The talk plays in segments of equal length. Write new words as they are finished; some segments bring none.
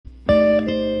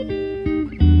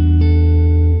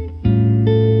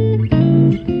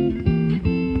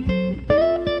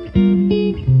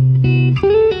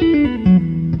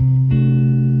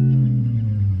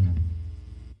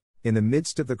In the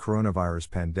midst of the coronavirus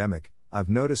pandemic, I've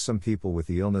noticed some people with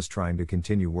the illness trying to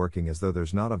continue working as though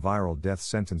there's not a viral death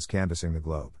sentence canvassing the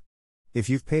globe. If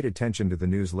you've paid attention to the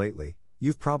news lately,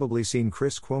 you've probably seen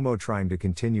Chris Cuomo trying to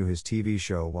continue his TV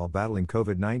show while battling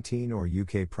COVID-19, or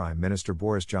UK Prime Minister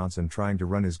Boris Johnson trying to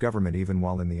run his government even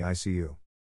while in the ICU.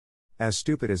 As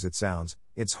stupid as it sounds,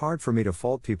 it's hard for me to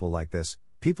fault people like this,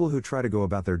 people who try to go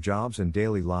about their jobs and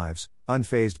daily lives,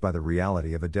 unfazed by the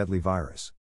reality of a deadly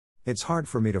virus. It's hard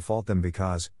for me to fault them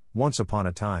because, once upon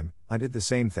a time, I did the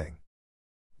same thing.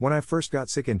 When I first got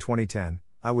sick in 2010,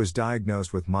 I was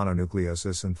diagnosed with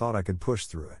mononucleosis and thought I could push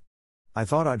through it. I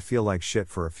thought I'd feel like shit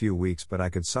for a few weeks, but I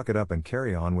could suck it up and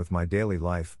carry on with my daily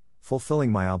life,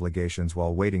 fulfilling my obligations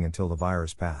while waiting until the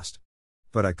virus passed.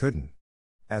 But I couldn't.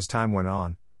 As time went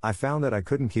on, I found that I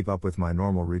couldn't keep up with my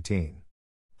normal routine.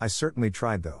 I certainly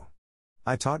tried though.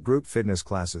 I taught group fitness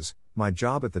classes, my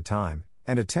job at the time,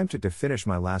 and attempted to finish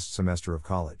my last semester of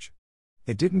college.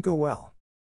 It didn't go well.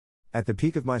 At the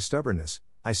peak of my stubbornness,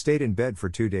 I stayed in bed for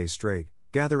 2 days straight,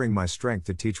 gathering my strength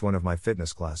to teach one of my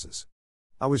fitness classes.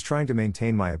 I was trying to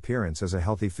maintain my appearance as a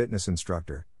healthy fitness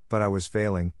instructor, but I was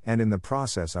failing, and in the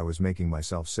process I was making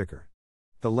myself sicker.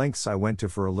 The lengths I went to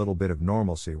for a little bit of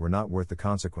normalcy were not worth the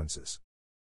consequences.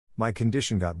 My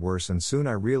condition got worse, and soon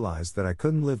I realized that I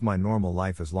couldn't live my normal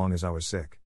life as long as I was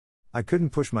sick. I couldn't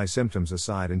push my symptoms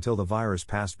aside until the virus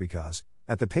passed because,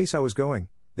 at the pace I was going,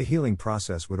 the healing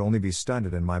process would only be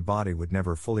stunted and my body would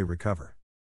never fully recover.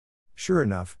 Sure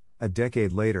enough, a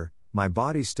decade later, my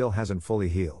body still hasn't fully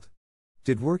healed.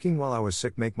 Did working while I was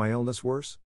sick make my illness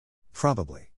worse?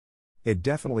 Probably. It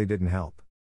definitely didn't help.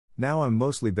 Now I'm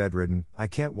mostly bedridden, I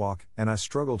can't walk, and I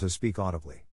struggle to speak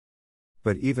audibly.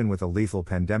 But even with a lethal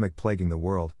pandemic plaguing the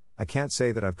world, I can't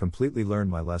say that I've completely learned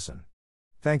my lesson.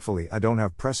 Thankfully, I don't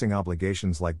have pressing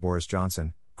obligations like Boris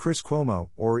Johnson, Chris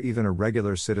Cuomo, or even a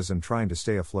regular citizen trying to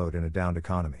stay afloat in a downed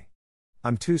economy.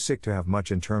 I'm too sick to have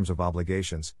much in terms of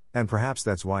obligations, and perhaps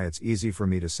that's why it's easy for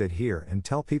me to sit here and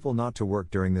tell people not to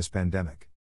work during this pandemic.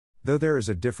 Though there is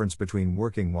a difference between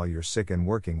working while you're sick and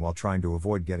working while trying to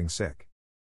avoid getting sick.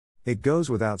 It goes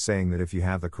without saying that if you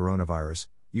have the coronavirus,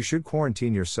 you should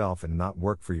quarantine yourself and not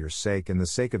work for your sake and the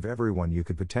sake of everyone you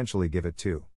could potentially give it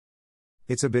to.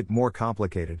 It's a bit more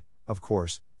complicated, of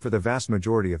course, for the vast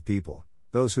majority of people,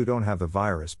 those who don't have the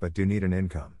virus but do need an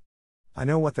income. I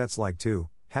know what that's like too,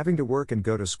 having to work and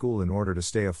go to school in order to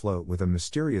stay afloat with a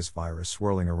mysterious virus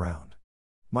swirling around.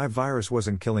 My virus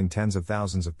wasn't killing tens of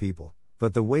thousands of people,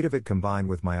 but the weight of it combined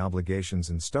with my obligations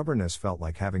and stubbornness felt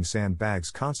like having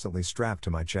sandbags constantly strapped to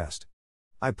my chest.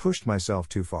 I pushed myself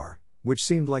too far, which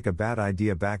seemed like a bad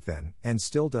idea back then, and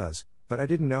still does, but I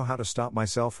didn't know how to stop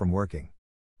myself from working.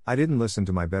 I didn't listen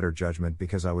to my better judgment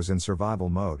because I was in survival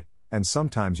mode, and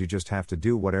sometimes you just have to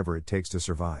do whatever it takes to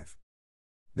survive.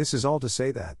 This is all to say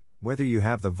that, whether you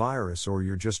have the virus or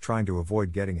you're just trying to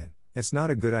avoid getting it, it's not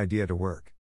a good idea to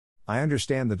work. I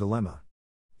understand the dilemma.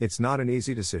 It's not an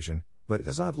easy decision, but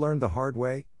as I've learned the hard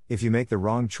way, if you make the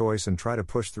wrong choice and try to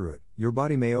push through it, your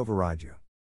body may override you.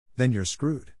 Then you're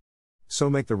screwed. So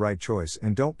make the right choice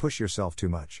and don't push yourself too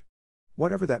much.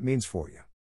 Whatever that means for you.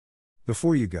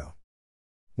 Before you go.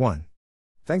 1.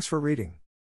 Thanks for reading.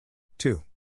 2.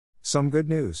 Some good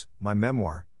news, my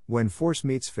memoir, When Force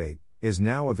Meets Fate, is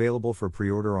now available for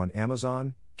pre-order on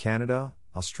Amazon, Canada,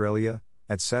 Australia,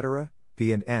 etc.,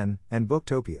 P&N, and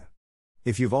Booktopia.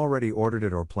 If you've already ordered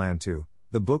it or plan to,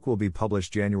 the book will be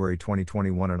published January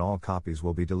 2021 and all copies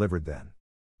will be delivered then.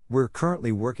 We're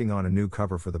currently working on a new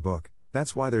cover for the book,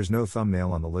 that's why there's no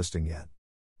thumbnail on the listing yet.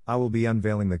 I will be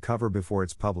unveiling the cover before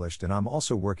it's published, and I'm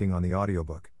also working on the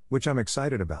audiobook, which I'm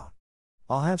excited about.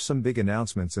 I'll have some big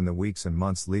announcements in the weeks and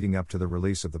months leading up to the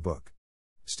release of the book.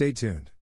 Stay tuned.